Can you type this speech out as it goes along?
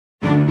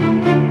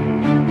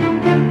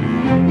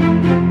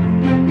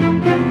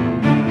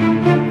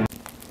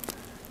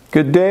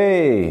Good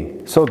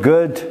day. So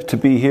good to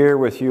be here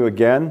with you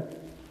again.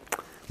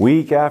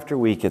 Week after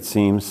week, it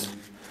seems.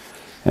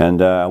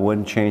 And I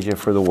wouldn't change it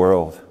for the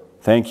world.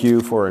 Thank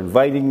you for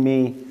inviting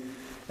me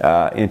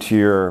into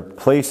your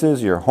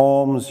places, your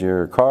homes,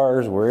 your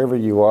cars, wherever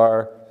you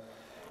are.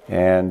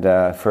 And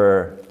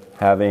for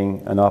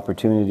having an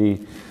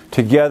opportunity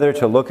together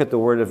to look at the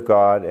Word of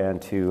God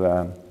and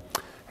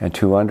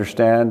to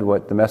understand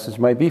what the message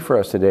might be for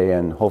us today,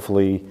 and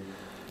hopefully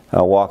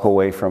walk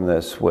away from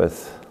this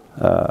with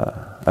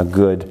a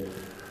good,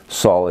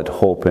 solid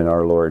hope in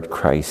our Lord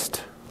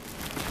Christ.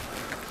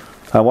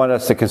 I want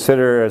us to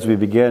consider, as we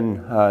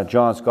begin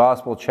John's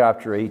Gospel,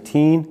 chapter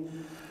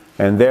 18,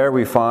 and there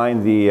we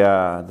find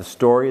the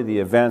story, the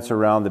events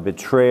around the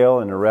betrayal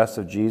and arrest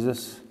of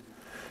Jesus.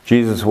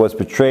 Jesus was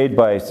betrayed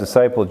by his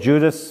disciple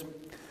Judas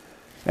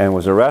and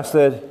was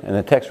arrested, and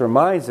the text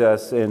reminds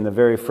us in the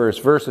very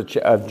first verse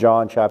of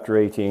John chapter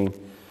 18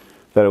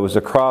 that it was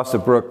across the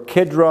brook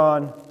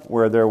Kidron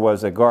where there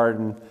was a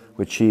garden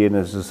which he and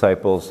his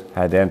disciples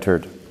had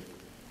entered.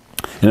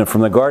 And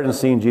from the garden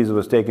scene, Jesus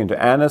was taken to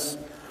Annas,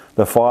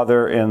 the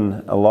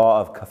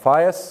father-in-law of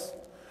Caiaphas,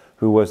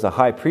 who was the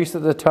high priest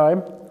at the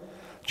time.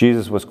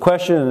 Jesus was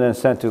questioned and then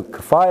sent to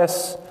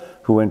Caiaphas,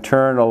 who in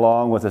turn,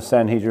 along with the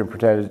Sanhedrin,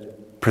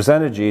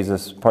 presented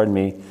Jesus,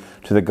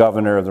 to the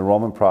governor of the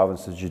Roman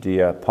province of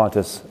Judea,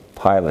 Pontius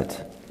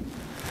Pilate.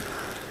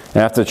 And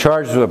after the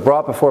charges were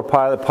brought before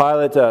Pilate,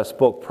 Pilate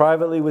spoke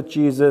privately with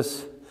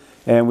Jesus,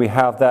 and we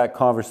have that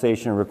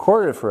conversation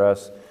recorded for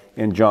us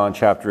in John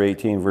chapter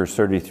 18, verse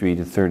 33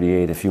 to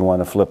 38. If you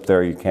want to flip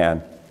there, you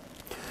can.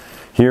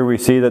 Here we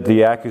see that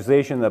the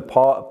accusation that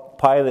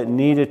Pilate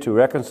needed to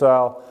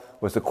reconcile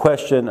was the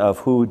question of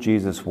who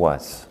Jesus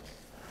was.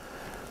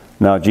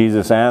 Now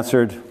Jesus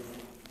answered.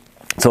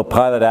 So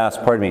Pilate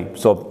asked,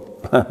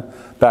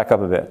 back up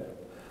a bit.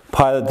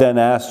 Pilate then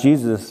asked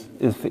Jesus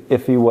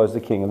if he was the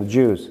king of the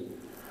Jews.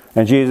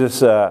 And Jesus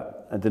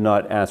did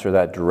not answer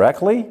that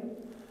directly,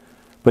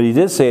 but he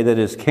did say that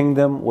his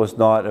kingdom was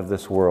not of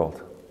this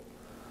world.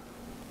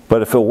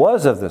 But if it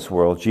was of this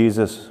world,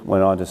 Jesus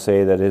went on to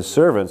say that his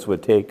servants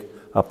would take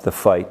up the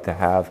fight to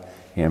have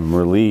him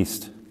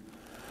released.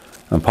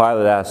 And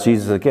Pilate asked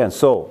Jesus again,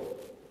 so,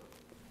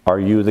 are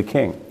you the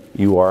king?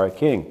 You are a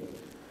king.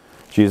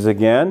 Jesus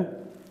again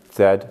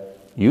said,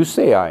 you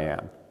say I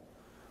am.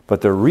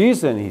 But the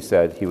reason, he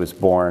said, he was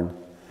born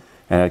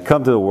and had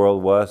come to the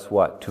world was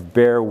what? To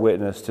bear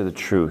witness to the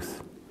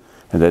truth.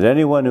 And that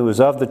anyone who is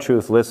of the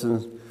truth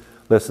listens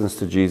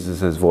to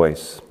Jesus'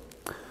 voice.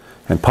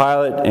 And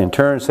Pilate in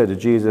turn said to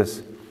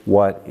Jesus,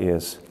 what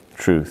is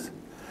truth?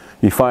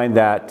 You find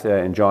that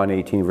in John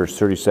 18, verse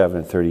 37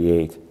 and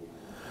 38.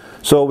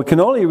 So we can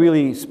only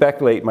really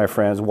speculate, my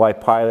friends, why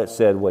Pilate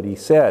said what he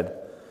said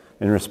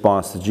in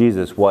response to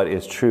Jesus. What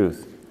is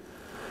truth?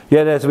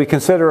 Yet as we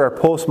consider our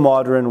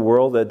postmodern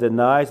world that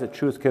denies that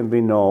truth can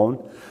be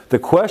known, the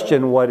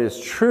question, what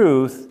is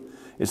truth,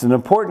 is an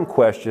important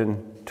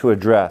question to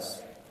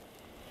address.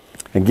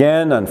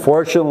 Again,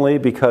 unfortunately,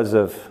 because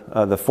of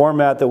the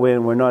format that we're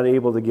in, we're not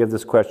able to give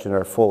this question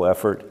our full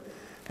effort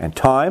and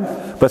time.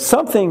 But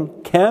something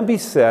can be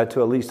said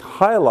to at least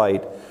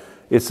highlight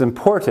its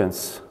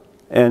importance,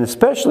 and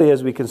especially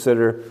as we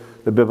consider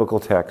the biblical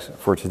text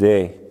for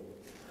today.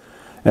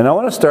 And I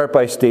want to start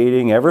by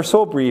stating ever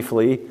so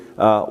briefly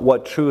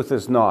what truth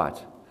is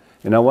not.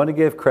 And I want to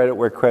give credit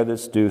where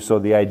credit's due. So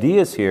the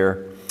ideas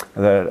here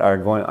that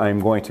I'm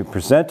going to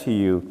present to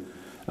you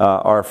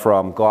are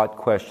from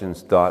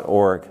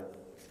gotquestions.org.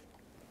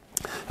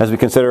 As we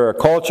consider our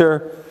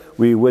culture,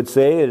 we would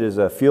say it is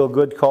a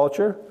feel-good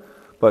culture.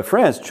 But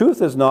friends,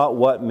 truth is not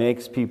what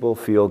makes people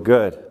feel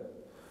good.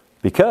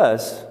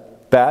 Because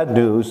bad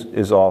news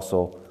is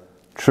also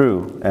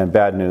true. And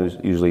bad news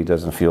usually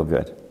doesn't feel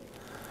good.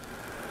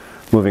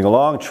 Moving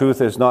along, truth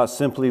is not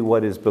simply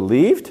what is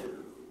believed.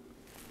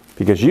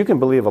 Because you can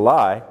believe a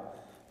lie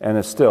and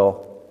it's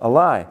still a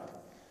lie.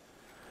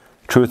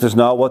 Truth is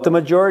not what the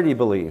majority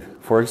believe.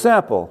 For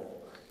example,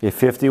 if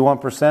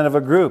 51% of a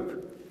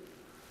group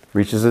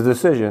reaches a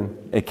decision,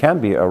 it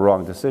can be a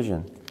wrong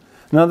decision.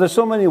 Now, there's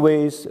so many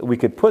ways we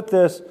could put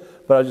this,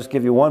 but I'll just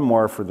give you one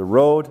more for the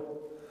road.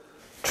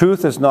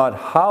 Truth is not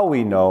how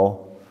we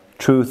know.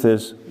 Truth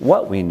is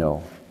what we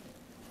know.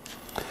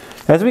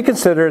 As we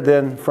consider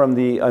then from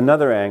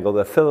another angle,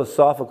 the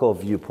philosophical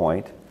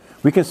viewpoint,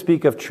 we can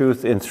speak of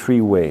truth in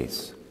three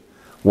ways.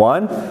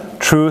 One,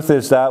 truth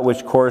is that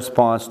which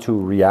corresponds to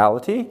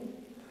reality.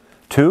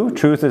 Two,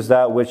 truth is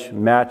that which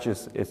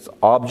matches its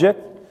object.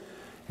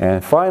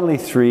 And finally,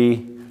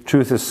 three,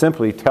 truth is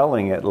simply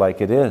telling it like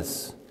it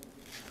is.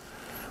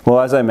 Well,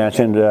 as I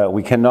mentioned,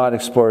 we cannot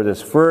explore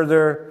this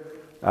further.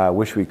 I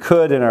wish we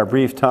could in our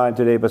brief time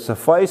today, but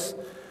suffice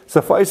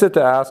it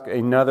to ask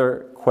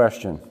another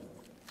question.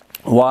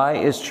 Why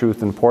is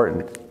truth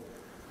important?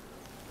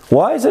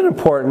 Why is it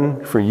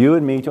important for you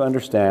and me to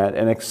understand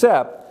and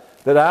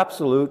accept that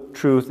absolute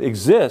truth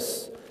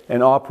exists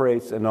and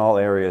operates in all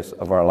areas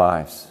of our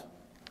lives?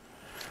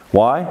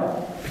 Why?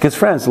 Because,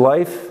 friends,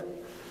 life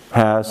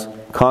has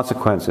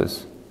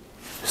consequences,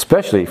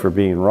 especially for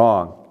being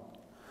wrong.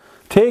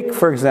 Take,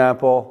 for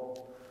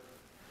example,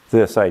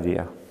 this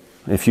idea.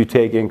 If you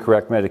take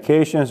incorrect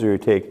medications or you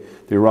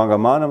take the wrong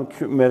amount of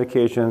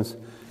medications,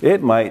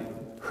 it might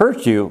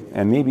hurt you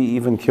and maybe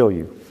even kill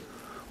you.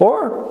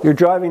 Or you're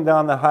driving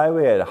down the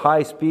highway at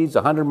high speeds,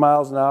 100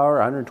 miles an hour,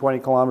 120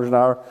 kilometers an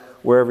hour,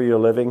 wherever you're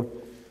living.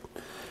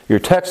 You're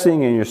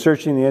texting and you're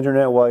searching the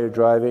internet while you're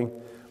driving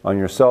on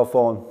your cell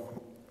phone.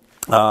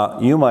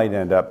 You might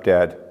end up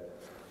dead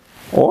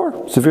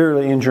or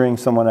severely injuring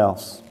someone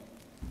else.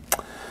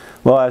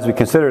 Well, as we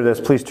consider this,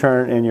 please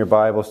turn in your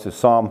Bibles to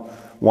Psalm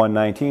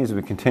 119 as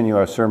we continue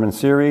our sermon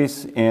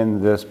series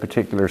in this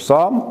particular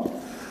psalm.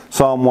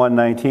 Psalm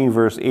 119,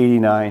 verse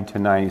 89 to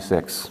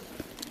 96.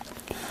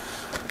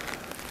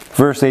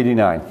 Verse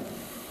 89.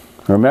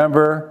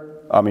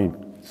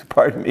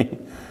 Pardon me,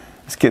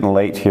 it's getting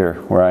late here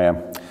where I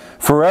am.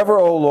 Forever,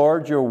 O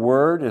Lord, your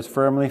word is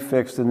firmly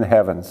fixed in the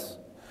heavens.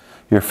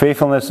 Your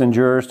faithfulness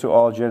endures to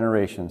all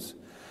generations.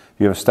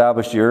 You have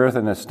established the earth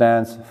and it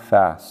stands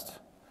fast.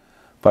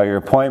 By your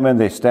appointment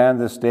they stand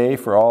this day,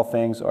 for all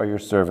things are your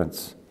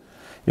servants.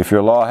 If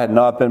your law had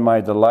not been my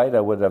delight,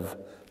 I would have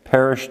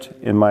perished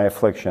in my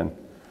affliction.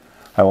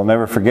 I will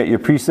never forget your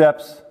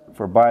precepts,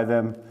 for by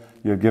them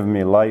you have given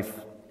me life.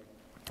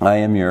 I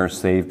am yours,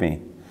 save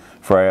me.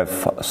 For I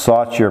have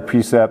sought your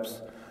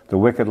precepts. The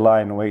wicked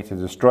lie in wait to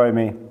destroy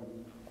me,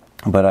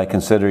 but I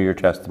consider your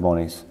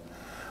testimonies.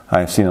 I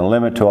have seen a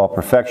limit to all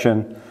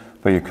perfection,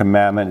 but your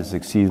commandment is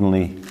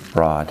exceedingly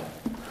broad.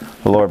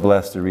 The Lord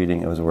bless the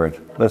reading of his word.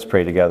 Let's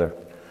pray together.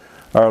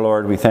 Our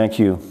Lord, we thank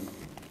you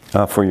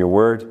for your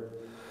word.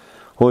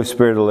 Holy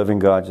Spirit of the living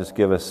God, just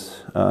give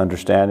us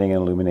understanding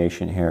and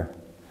illumination here.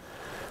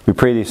 We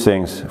pray these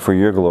things for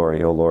your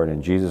glory, O Lord,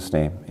 in Jesus'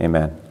 name.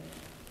 Amen.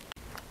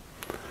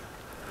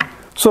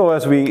 So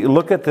as we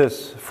look at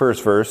this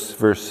first verse,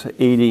 verse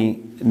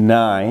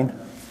 89,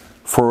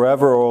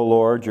 forever, O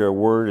Lord, your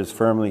word is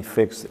firmly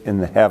fixed in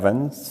the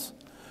heavens.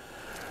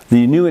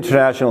 The New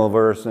International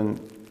Version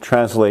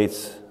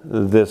translates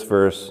this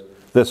verse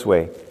this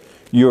way.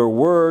 Your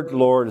word,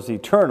 Lord, is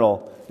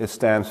eternal. It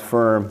stands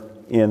firm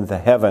in the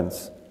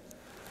heavens.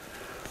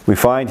 We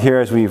find here,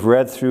 as we've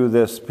read through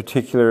this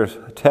particular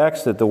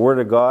text, that the word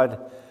of God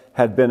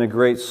had been a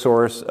great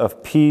source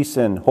of peace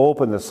and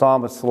hope in the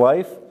psalmist's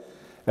life,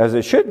 as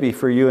it should be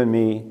for you and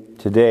me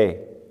today.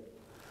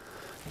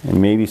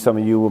 And maybe some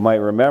of you might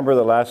remember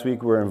that last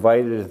week we were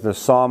invited to the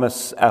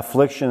psalmist's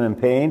affliction and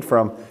pain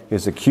from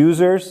his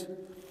accusers.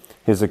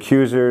 His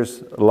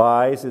accusers'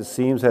 lies, it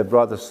seems, had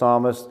brought the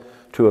psalmist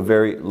to a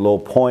very low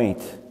point.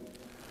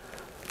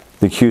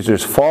 The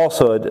accuser's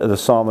falsehood, the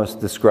psalmist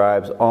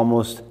describes,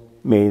 almost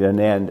made an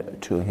end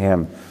to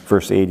him.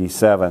 Verse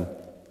 87.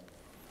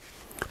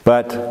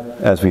 But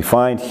as we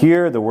find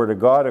here, the word of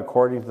God,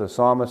 according to the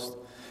psalmist,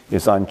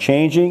 is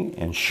unchanging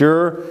and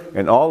sure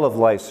in all of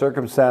life's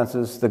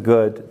circumstances, the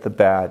good, the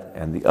bad,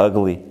 and the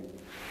ugly.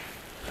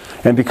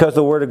 And because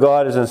the Word of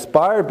God is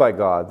inspired by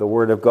God, the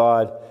Word of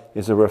God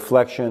is a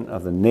reflection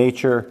of the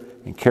nature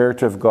and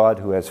character of God,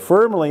 who has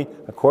firmly,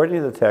 according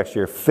to the text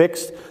here,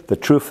 fixed the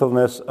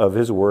truthfulness of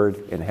His Word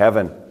in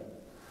heaven.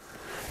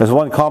 As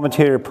one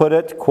commentator put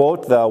it,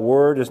 quote, "The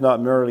Word is not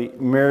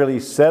merely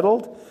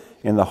settled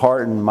in the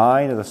heart and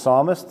mind of the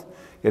psalmist,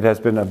 it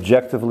has been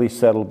objectively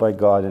settled by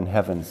God in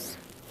heavens."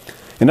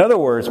 In other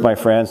words, my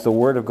friends, the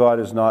Word of God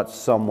is not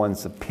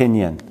someone's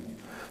opinion.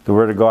 The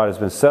Word of God has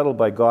been settled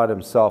by God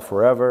Himself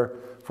forever.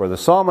 For the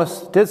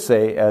psalmist did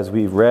say, as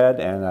we've read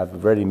and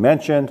I've already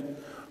mentioned,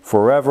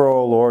 forever,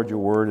 O Lord, your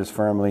Word is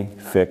firmly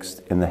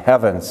fixed in the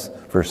heavens.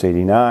 Verse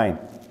 89.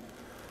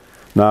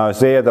 Now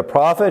Isaiah the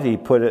prophet, he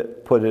put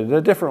it in a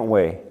different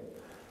way.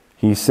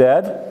 He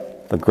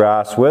said, the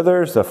grass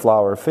withers, the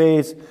flower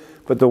fades,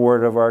 but the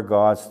Word of our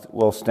God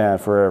will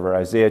stand forever.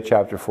 Isaiah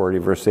chapter 40,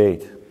 verse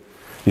 8.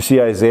 You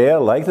see, Isaiah,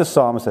 like the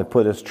psalmist, had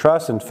put his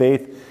trust and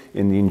faith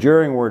in the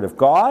enduring Word of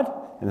God,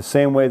 in the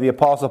same way the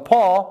Apostle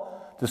Paul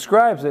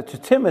describes it to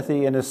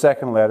Timothy in his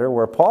second letter,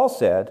 where Paul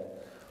said,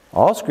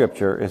 all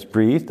Scripture is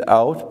breathed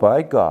out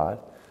by God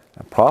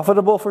and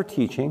profitable for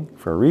teaching,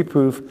 for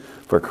reproof,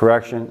 for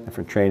correction, and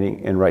for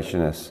training in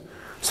righteousness.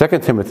 2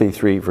 Timothy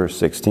 3, verse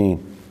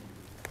 16.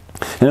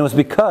 And it was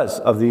because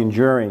of the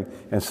enduring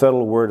and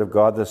settled Word of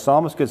God, the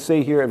psalmist could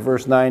say here at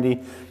verse 90,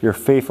 your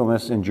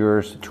faithfulness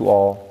endures to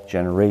all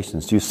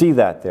generations. Do you see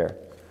that there?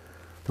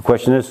 The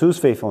question is, whose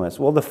faithfulness?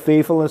 Well, the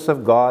faithfulness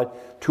of God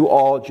to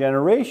all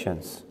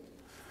generations.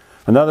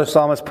 Another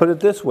psalmist put it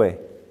this way,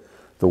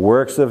 the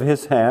works of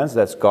His hands,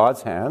 that's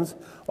God's hands,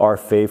 are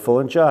faithful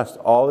and just.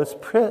 All His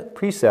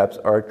precepts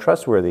are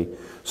trustworthy.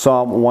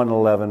 Psalm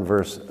 111,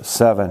 verse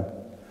 7.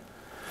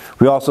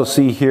 We also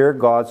see here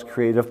God's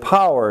creative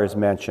power is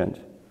mentioned.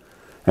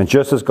 And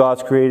just as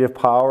God's creative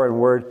power and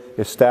Word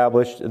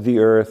established the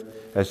earth,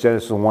 as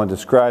Genesis 1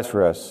 describes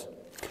for us,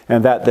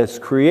 and that this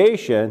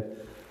creation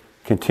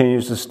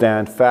continues to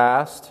stand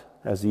fast,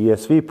 as the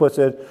ESV puts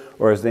it,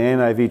 or as the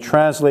NIV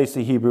translates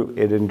the Hebrew,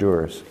 it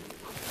endures.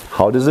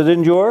 How does it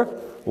endure?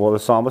 Well, the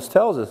psalmist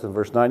tells us in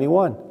verse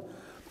 91,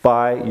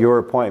 by your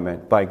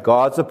appointment, by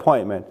God's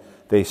appointment,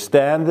 they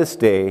stand this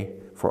day,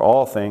 for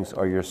all things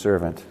are your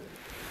servant.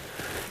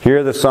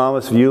 Here the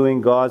psalmist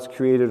viewing God's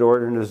created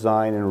order and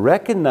design and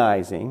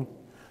recognizing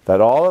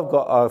that all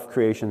of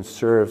creation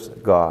serves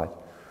God,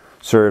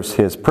 serves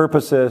His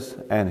purposes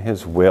and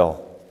His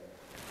will.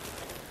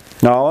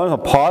 Now I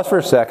want to pause for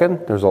a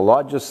second. There's a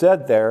lot just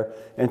said there,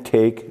 and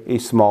take a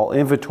small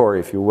inventory,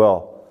 if you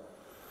will.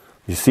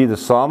 You see, the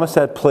psalmist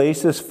had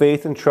placed his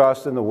faith and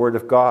trust in the Word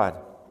of God.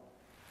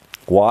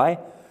 Why?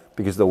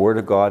 Because the Word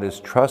of God is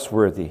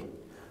trustworthy.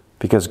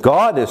 Because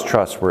God is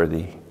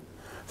trustworthy.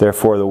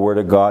 Therefore, the Word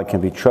of God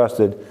can be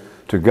trusted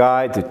to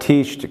guide, to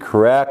teach, to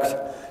correct,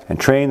 and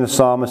train the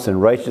psalmist in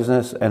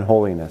righteousness and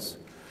holiness,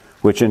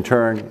 which in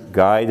turn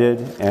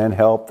guided and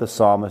helped the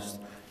psalmist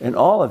in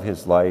all of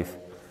his life,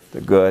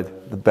 the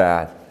good, the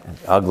bad, and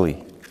the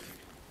ugly.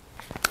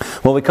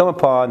 Well, we come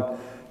upon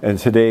in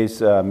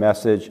today's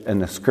message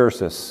an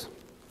excursus.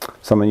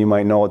 Some of you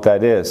might know what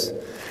that is.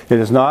 It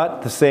is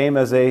not the same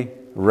as a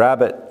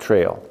rabbit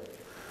trail.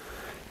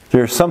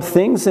 There are some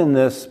things in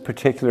this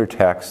particular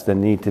text that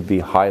need to be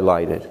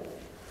highlighted.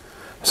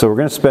 So we're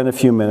going to spend a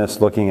few minutes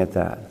looking at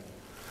that.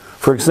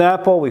 For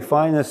example, we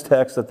find in this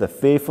text that the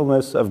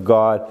faithfulness of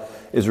God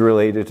is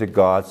related to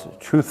God's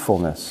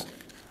truthfulness.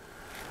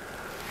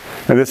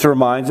 And this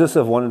reminds us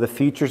of one of the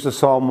features of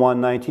Psalm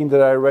 119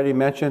 that I already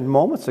mentioned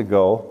moments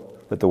ago,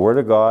 that the Word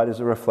of God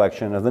is a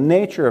reflection of the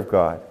nature of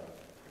God.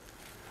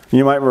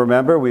 You might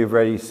remember we've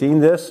already seen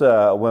this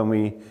when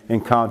we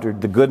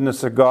encountered the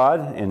goodness of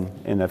God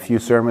in a few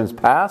sermons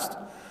past,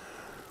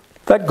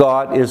 that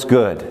God is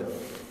good,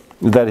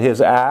 that His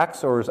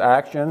acts or His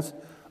actions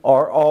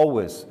are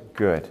always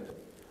good.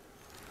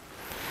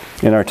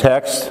 In our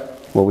text,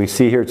 what we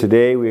see here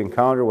today, we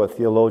encounter what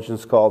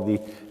theologians call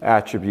the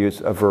attributes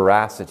of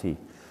veracity.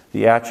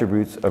 The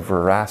attributes of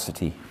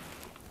veracity.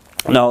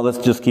 Now, let's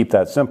just keep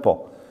that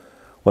simple.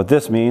 What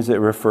this means, it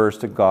refers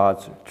to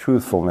God's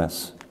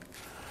truthfulness.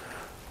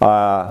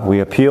 We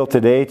appeal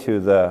today to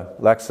the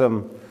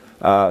Lexham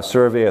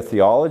Survey of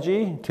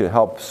Theology to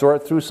help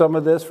sort through some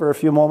of this for a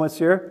few moments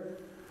here.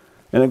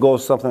 And it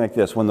goes something like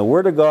this. When the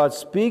Word of God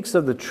speaks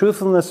of the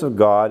truthfulness of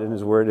God, and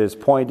His Word is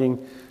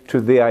pointing to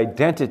the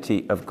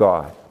identity of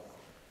God.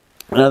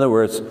 In other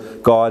words,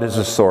 God is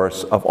the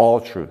source of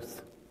all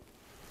truth.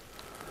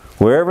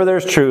 Wherever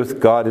there's truth,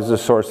 God is the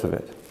source of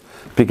it.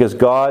 Because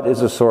God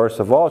is the source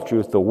of all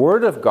truth, the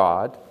Word of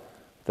God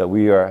that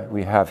we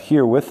have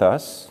here with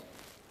us,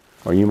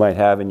 or you might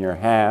have in your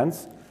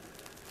hands,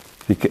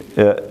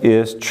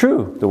 is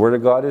true. The Word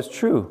of God is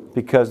true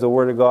because the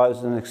Word of God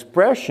is an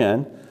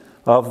expression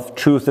of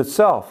truth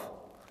itself.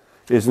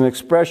 It is an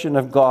expression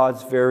of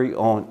God's very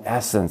own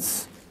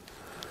essence.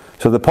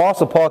 So the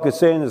Apostle Paul could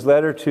say in his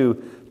letter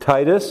to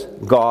Titus,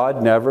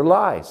 God never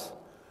lies.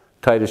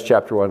 Titus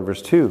chapter 1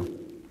 verse 2.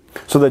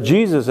 So that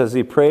Jesus, as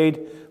He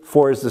prayed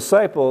for His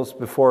disciples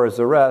before His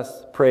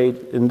arrest, prayed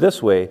in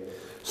this way,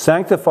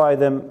 sanctify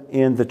them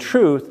in the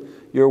truth.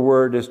 Your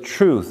word is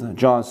truth.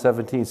 John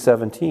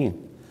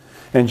 17:17.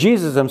 And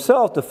Jesus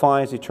Himself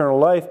defines eternal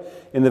life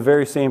in the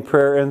very same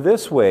prayer in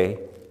this way.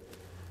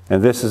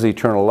 And this is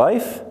eternal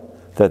life,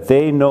 that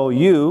they know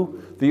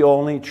you, the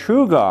only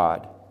true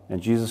God,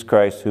 and Jesus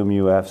Christ whom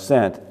you have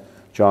sent.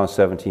 John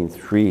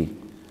 17:3.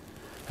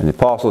 And the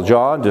Apostle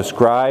John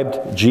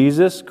described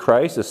Jesus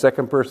Christ, the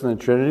second person of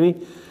the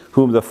Trinity,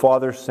 whom the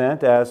Father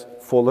sent as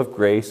full of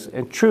grace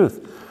and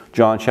truth.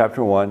 John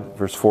chapter 1,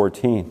 verse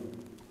 14.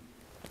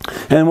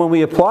 And when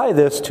we apply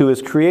this to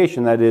His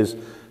creation, that is,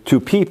 to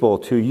people,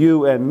 to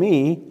you and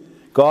me,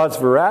 God's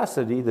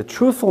veracity, the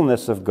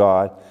truthfulness of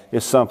God,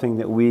 is something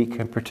that we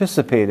can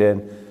participate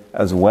in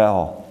as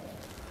well.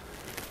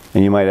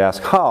 And you might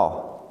ask,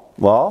 how?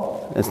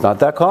 Well, it's not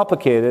that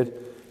complicated.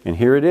 And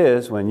here it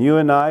is. When you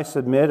and I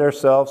submit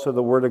ourselves to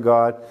the Word of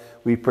God,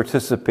 we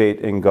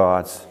participate in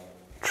God's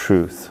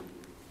truth.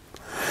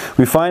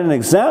 We find an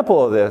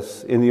example of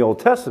this in the Old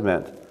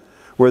Testament,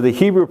 where the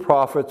Hebrew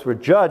prophets were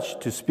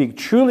judged to speak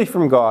truly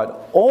from God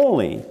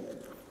only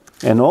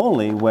and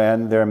only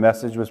when their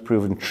message was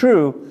proven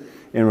true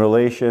in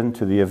relation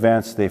to the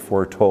events they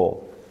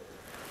foretold.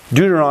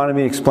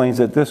 Deuteronomy explains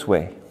it this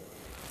way.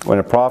 When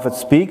a prophet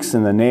speaks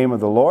in the name of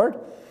the Lord,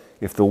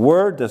 if the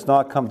word does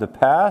not come to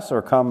pass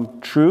or come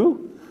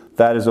true,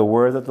 that is a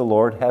word that the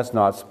Lord has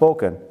not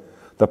spoken.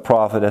 The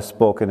prophet has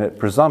spoken it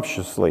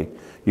presumptuously.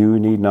 You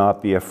need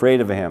not be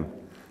afraid of him.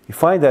 You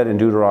find that in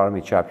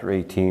Deuteronomy chapter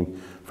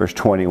 18, verse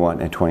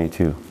 21 and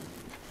 22.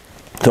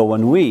 So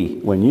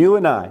when you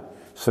and I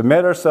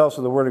submit ourselves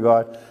to the Word of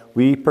God,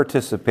 we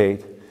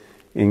participate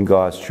in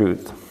God's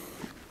truth.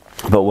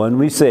 But when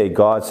we say,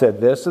 God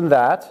said this and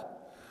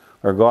that,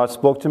 or God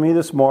spoke to me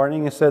this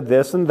morning and said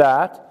this and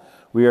that,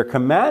 we are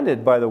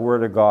commanded by the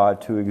Word of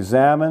God to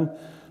examine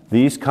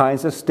these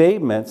kinds of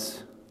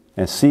statements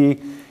and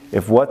see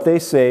if what they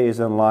say is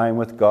in line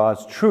with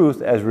God's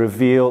truth as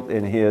revealed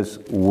in His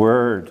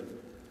Word.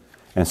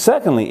 And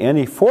secondly,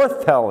 any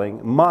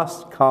forthtelling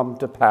must come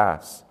to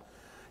pass.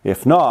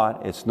 If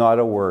not, it's not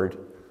a word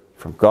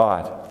from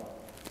God.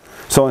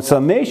 So in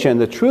summation,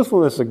 the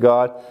truthfulness of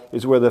God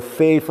is where the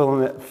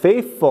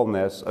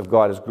faithfulness of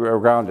God is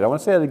grounded. I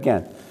want to say that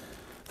again.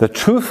 The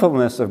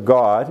truthfulness of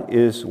God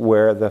is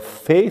where the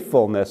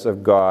faithfulness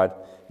of God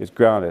is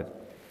grounded.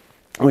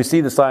 And we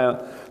see the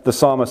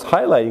psalmist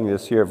highlighting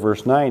this here at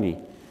verse 90.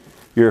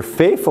 Your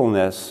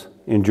faithfulness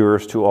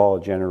endures to all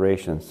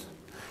generations.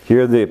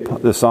 Here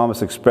the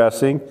psalmist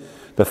expressing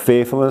the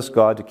faithfulness of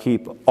God to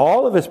keep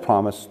all of his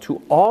promise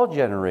to all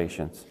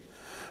generations.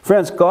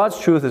 Friends, God's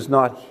truth is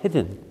not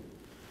hidden.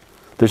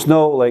 There's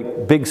no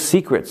big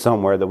secret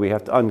somewhere that we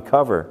have to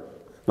uncover.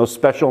 No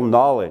special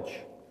knowledge.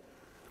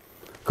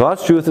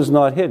 God's truth is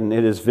not hidden.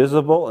 It is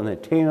visible and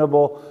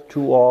attainable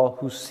to all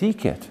who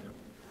seek it.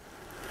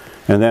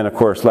 And then, of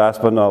course,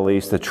 last but not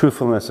least, the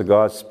truthfulness of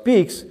God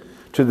speaks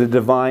to the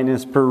divine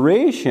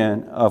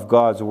inspiration of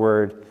God's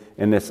Word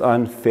in its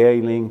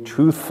unfailing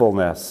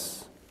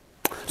truthfulness.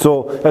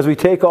 So, as we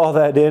take all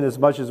that in as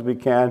much as we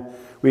can,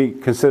 we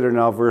consider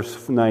now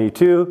verse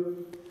 92.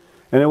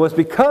 And it was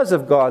because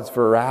of God's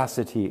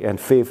veracity and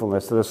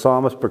faithfulness that the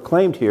psalmist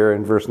proclaimed here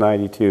in verse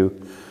 92,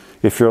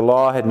 "If your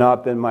law had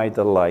not been my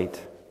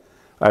delight,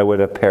 I would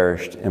have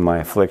perished in my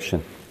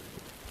affliction."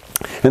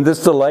 And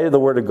this delight of the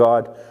Word of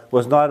God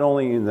was not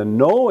only in the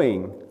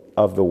knowing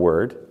of the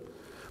Word,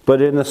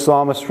 but in the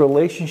psalmist's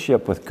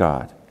relationship with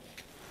God.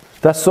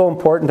 That's so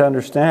important to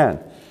understand.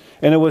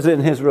 And it was in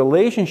his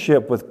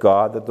relationship with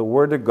God that the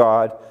Word of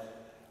God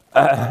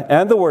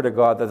and the Word of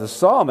God that the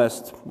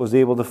psalmist was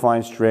able to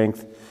find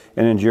strength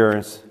and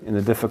endurance in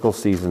the difficult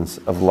seasons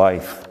of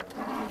life.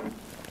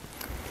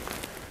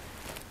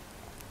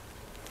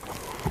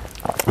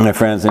 My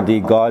friends,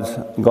 indeed,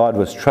 God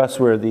was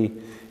trustworthy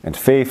and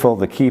faithful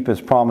to keep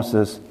His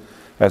promises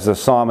as the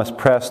psalmist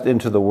pressed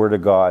into the Word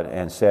of God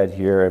and said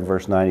here in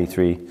verse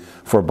 93,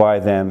 "For by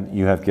them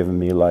you have given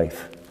me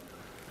life."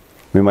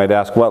 We might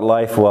ask, what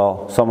life?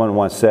 Well, someone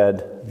once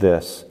said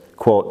this,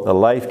 quote, "The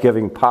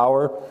life-giving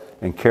power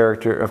and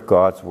character of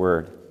God's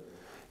Word.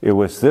 It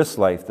was this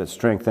life that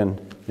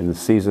strengthened in the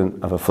season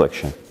of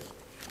affliction."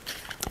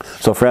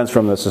 So friends,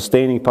 from the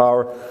sustaining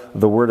power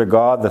of the Word of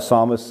God, the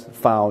psalmist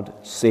found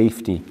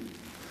safety.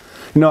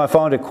 I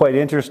found it quite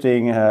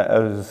interesting. I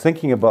was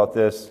thinking about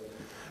this.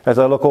 As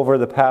I look over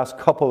the past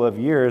couple of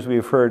years,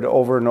 we've heard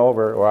over and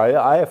over, or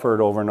I have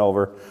heard over and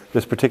over,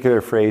 this particular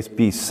phrase,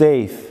 "be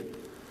safe."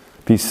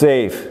 Be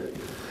safe.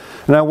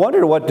 And I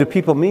wondered, what do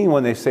people mean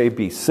when they say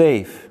be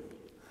safe?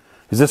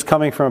 Is this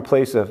coming from a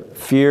place of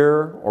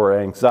fear or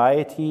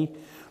anxiety?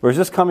 Or is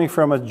this coming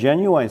from a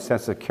genuine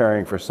sense of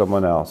caring for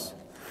someone else?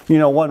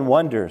 One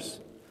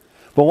wonders.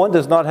 But one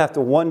does not have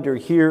to wonder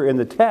here in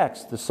the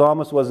text. The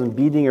psalmist wasn't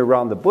beating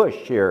around the bush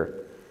here.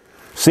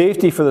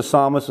 Safety for the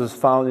psalmist was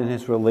found in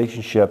his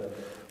relationship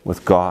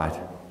with God.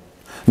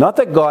 Not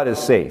that God is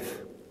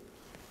safe.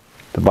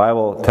 The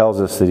Bible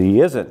tells us that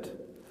He isn't.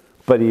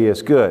 But He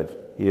is good.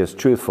 He is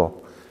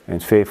truthful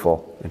and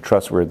faithful and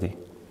trustworthy.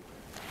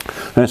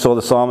 And so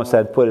the psalmist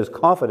had put his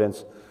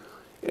confidence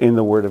in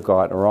the Word of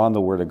God, or on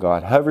the Word of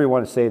God, however you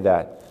want to say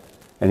that.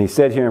 And he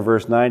said here in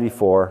verse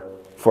 94,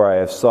 "For I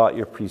have sought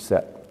your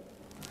precepts."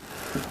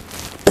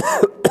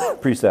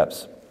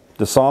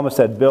 The psalmist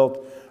had built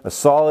a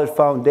solid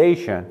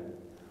foundation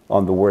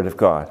on the Word of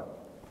God.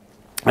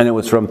 And it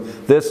was from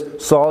this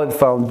solid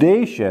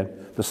foundation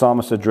the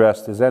psalmist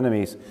addressed his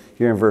enemies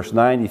here in verse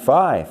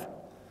 95.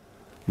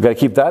 You've got to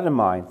keep that in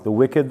mind. "The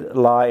wicked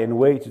lie in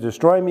wait to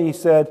destroy me," he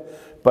said,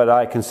 "but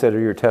I consider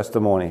your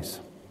testimonies."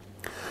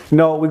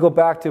 We go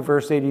back to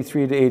verse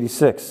 83 to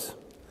 86.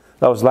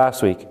 That was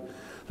last week.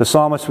 The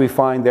psalmist, we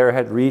find there,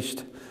 had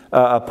reached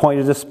a point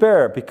of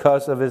despair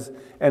because of his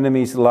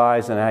enemies'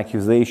 lies and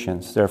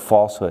accusations, their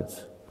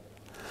falsehoods.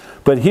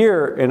 But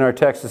here in our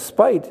text,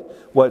 despite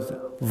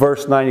what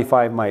verse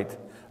 95 might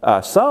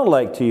sound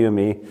like to you and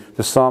me,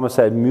 the psalmist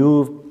had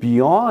moved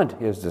beyond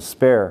his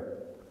despair.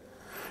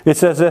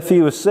 It's as if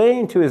he was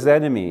saying to his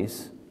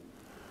enemies,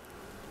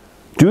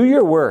 "Do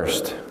your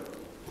worst.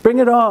 Bring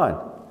it on.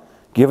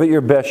 Give it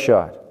your best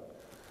shot.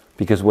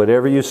 Because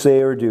whatever you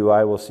say or do,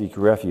 I will seek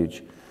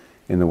refuge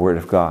in the Word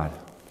of God.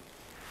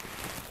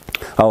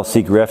 I will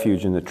seek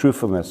refuge in the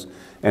truthfulness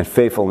and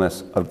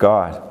faithfulness of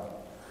God.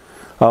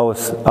 I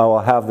will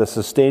have the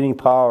sustaining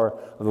power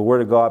of the Word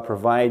of God,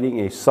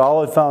 providing a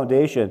solid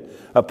foundation,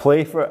 a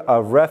place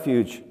of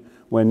refuge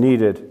when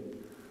needed."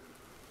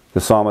 The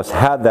psalmist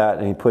had that,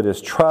 and he put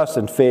his trust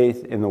and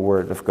faith in the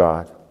Word of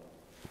God.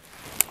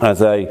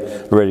 As I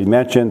already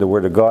mentioned, the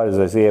Word of God, as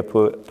Isaiah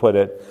put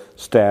it,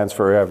 stands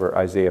forever.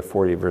 Isaiah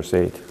 40, verse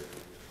 8.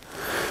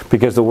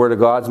 Because the Word of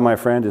God, my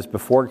friend, is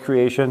before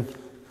creation.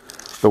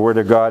 The Word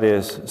of God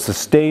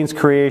sustains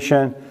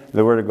creation.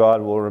 The Word of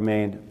God will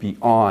remain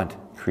beyond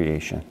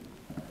creation.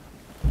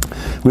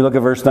 We look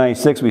at verse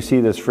 96, we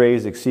see this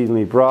phrase,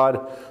 "exceedingly broad."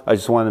 I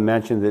just want to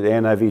mention that the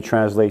NIV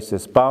translates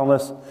this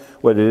boundless.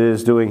 What it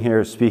is doing here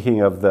is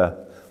speaking of the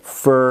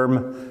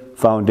firm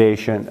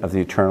foundation of the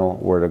eternal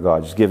Word of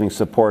God. Just giving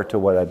support to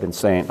what I've been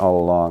saying all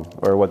along,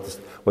 or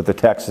what the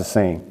text is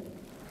saying.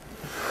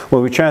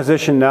 Well, we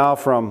transition now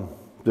from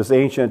this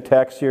ancient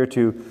text here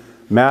to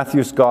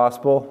Matthew's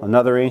Gospel,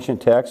 another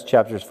ancient text,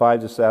 chapters 5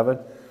 to 7.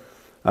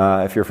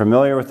 If you're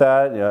familiar with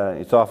that,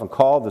 it's often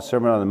called the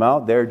Sermon on the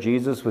Mount. There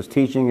Jesus was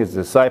teaching his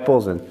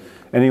disciples and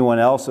anyone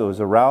else that was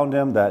around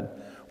him that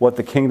what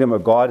the kingdom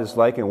of God is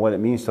like and what it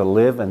means to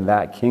live in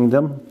that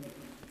kingdom.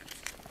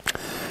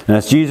 And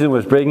as Jesus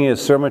was bringing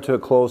his sermon to a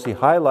close, he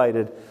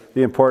highlighted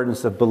the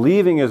importance of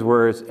believing his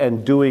words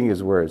and doing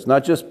his words.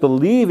 Not just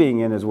believing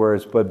in his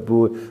words, but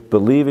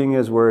believing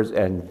his words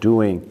and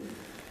doing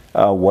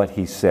what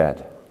he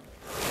said.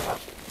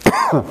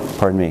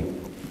 Pardon me.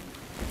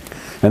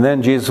 And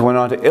then Jesus went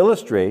on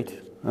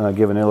to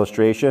give an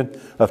illustration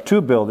of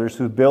two builders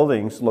whose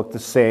buildings looked the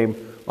same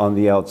on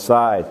the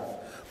outside.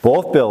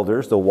 Both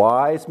builders, the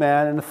wise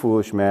man and the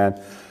foolish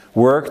man,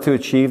 worked to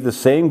achieve the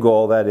same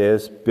goal, that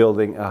is,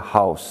 building a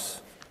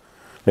house.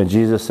 And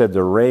Jesus said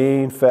the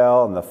rain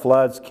fell and the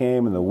floods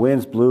came and the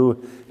winds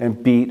blew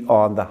and beat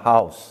on the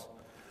house.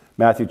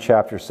 Matthew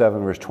chapter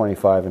 7, verse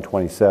 25 and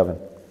 27.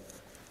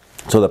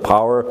 So the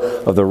power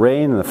of the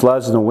rain and the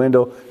floods and the wind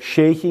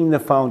shaking the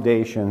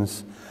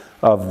foundations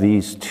of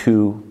these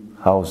two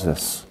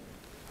houses.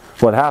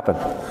 What happened?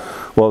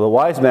 Well, the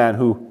wise man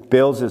who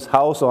builds his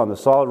house on the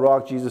solid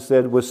rock, Jesus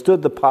said,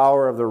 withstood the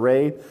power of the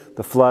rain,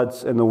 the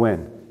floods, and the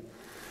wind.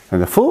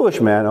 And the foolish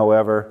man,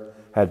 however,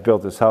 had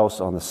built his house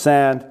on the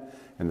sand,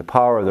 and the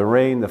power of the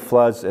rain, the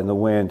floods, and the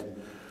wind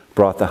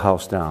brought the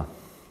house down.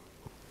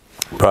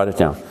 Brought it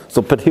down.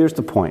 So, but here's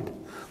the point.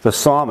 The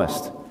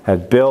psalmist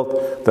had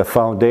built the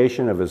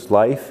foundation of his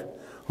life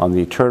on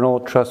the eternal,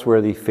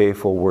 trustworthy,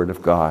 faithful Word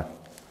of God.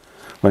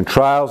 When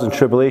trials and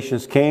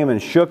tribulations came and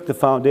shook the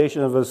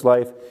foundation of his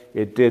life,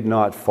 it did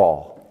not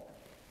fall.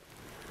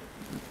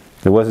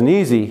 It wasn't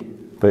easy,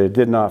 but it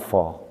did not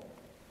fall.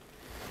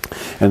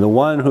 And the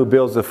one who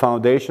builds the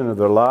foundation of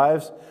their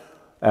lives,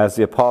 as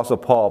the Apostle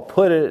Paul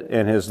put it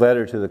in his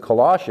letter to the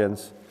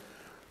Colossians,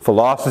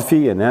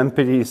 philosophy and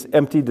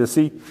empty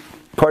deceit,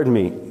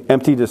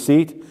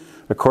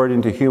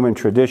 according to human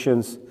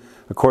traditions,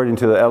 according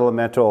to the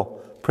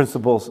elemental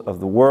principles of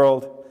the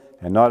world,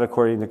 and not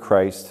according to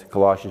Christ,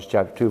 Colossians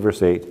chapter 2,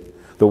 verse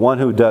 8. The one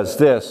who does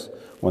this,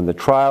 when the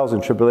trials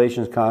and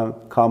tribulations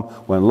come,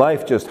 when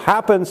life just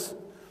happens,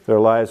 their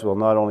lives will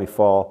not only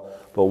fall,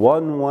 but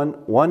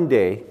one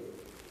day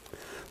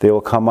they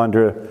will come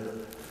under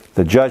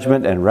the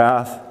judgment and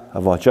wrath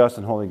of a just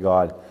and holy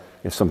God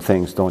if some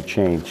things don't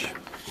change.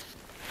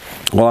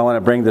 Well, I want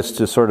to bring this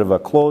to sort of a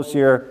close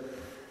here,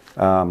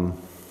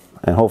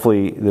 and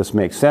hopefully this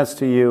makes sense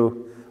to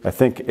you. I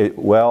think it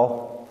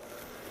will.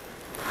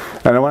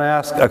 And I want to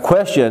ask a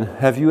question.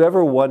 Have you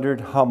ever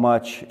wondered how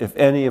much, if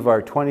any, of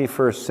our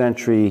 21st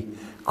century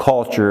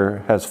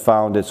culture has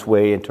found its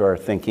way into our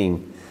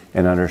thinking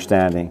and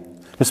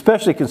understanding?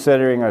 Especially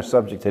considering our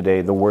subject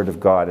today, the Word of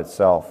God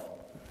itself.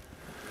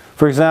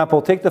 For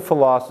example, take the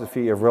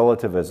philosophy of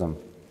relativism,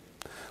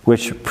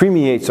 which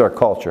permeates our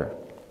culture.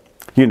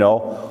 You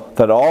know,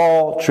 that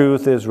all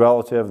truth is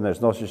relative and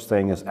there's no such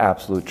thing as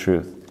absolute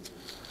truth.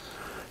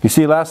 You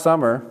see, last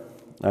summer,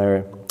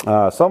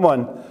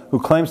 someone who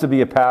claims to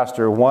be a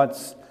pastor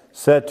once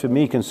said to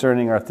me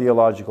concerning our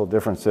theological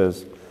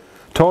differences,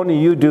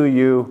 "Tony, you do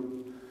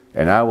you,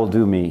 and I will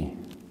do me."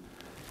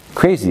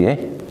 Crazy,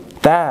 eh?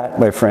 That,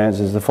 my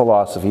friends, is the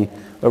philosophy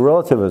of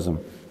relativism.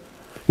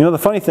 You know, the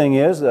funny thing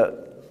is that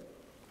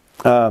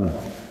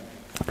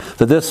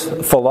this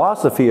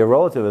philosophy of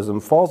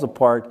relativism falls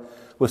apart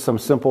with some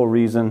simple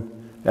reason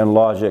and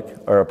logic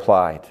are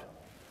applied.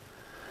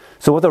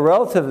 So what the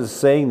relativist is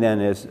saying then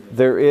is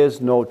there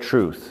is no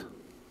truth.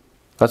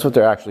 That's what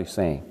they're actually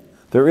saying.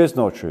 There is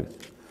no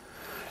truth.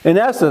 In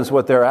essence,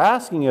 what they're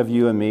asking of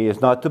you and me is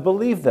not to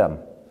believe them.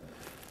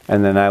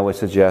 And then I would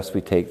suggest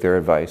we take their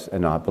advice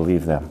and not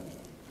believe them.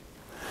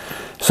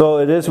 So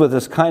it is with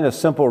this kind of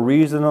simple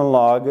reason and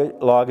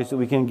logic that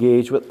we can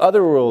engage with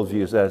other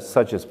worldviews,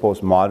 such as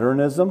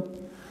postmodernism,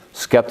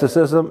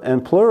 skepticism,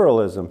 and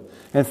pluralism,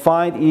 and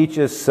find each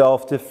is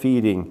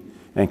self-defeating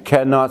and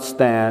cannot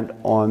stand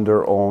on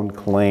their own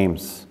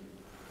claims.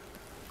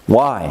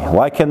 Why?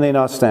 Why can they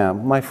not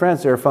stand? My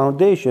friends, their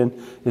foundation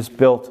is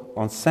built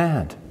on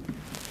sand.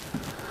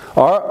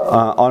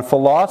 On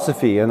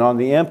philosophy and on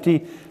the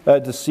empty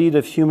deceit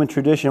of human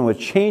tradition, which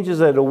changes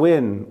at a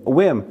whim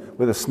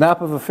with a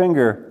snap of a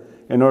finger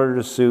in order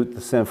to suit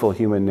the sinful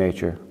human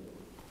nature.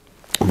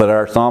 But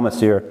our psalmist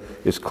here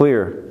is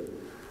clear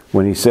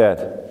when he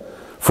said,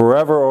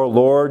 "Forever, O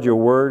Lord, your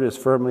word is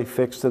firmly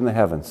fixed in the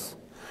heavens.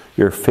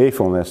 Your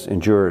faithfulness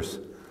endures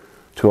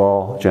to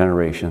all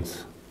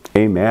generations."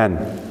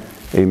 Amen.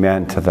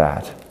 Amen to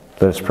that.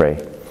 Let us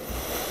pray.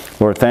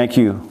 Lord, thank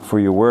you for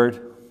your word.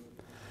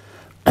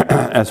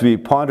 As we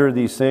ponder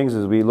these things,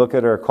 as we look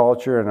at our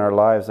culture and our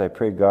lives, I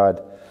pray,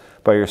 God,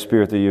 by your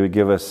Spirit, that you would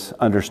give us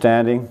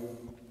understanding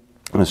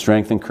and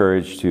strength and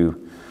courage to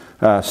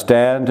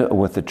stand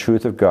with the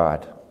truth of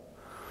God.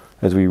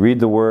 As we read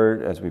the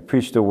word, as we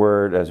preach the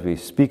word, as we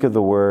speak of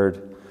the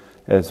word,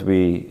 as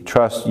we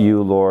trust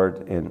you,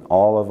 Lord, in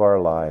all of our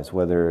lives,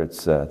 whether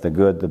it's the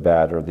good, the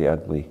bad, or the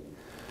ugly.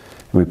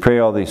 We pray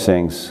all these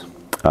things,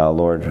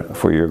 Lord,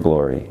 for your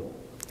glory.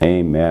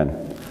 Amen.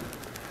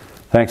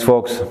 Thanks,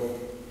 folks.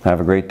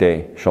 Have a great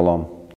day. Shalom.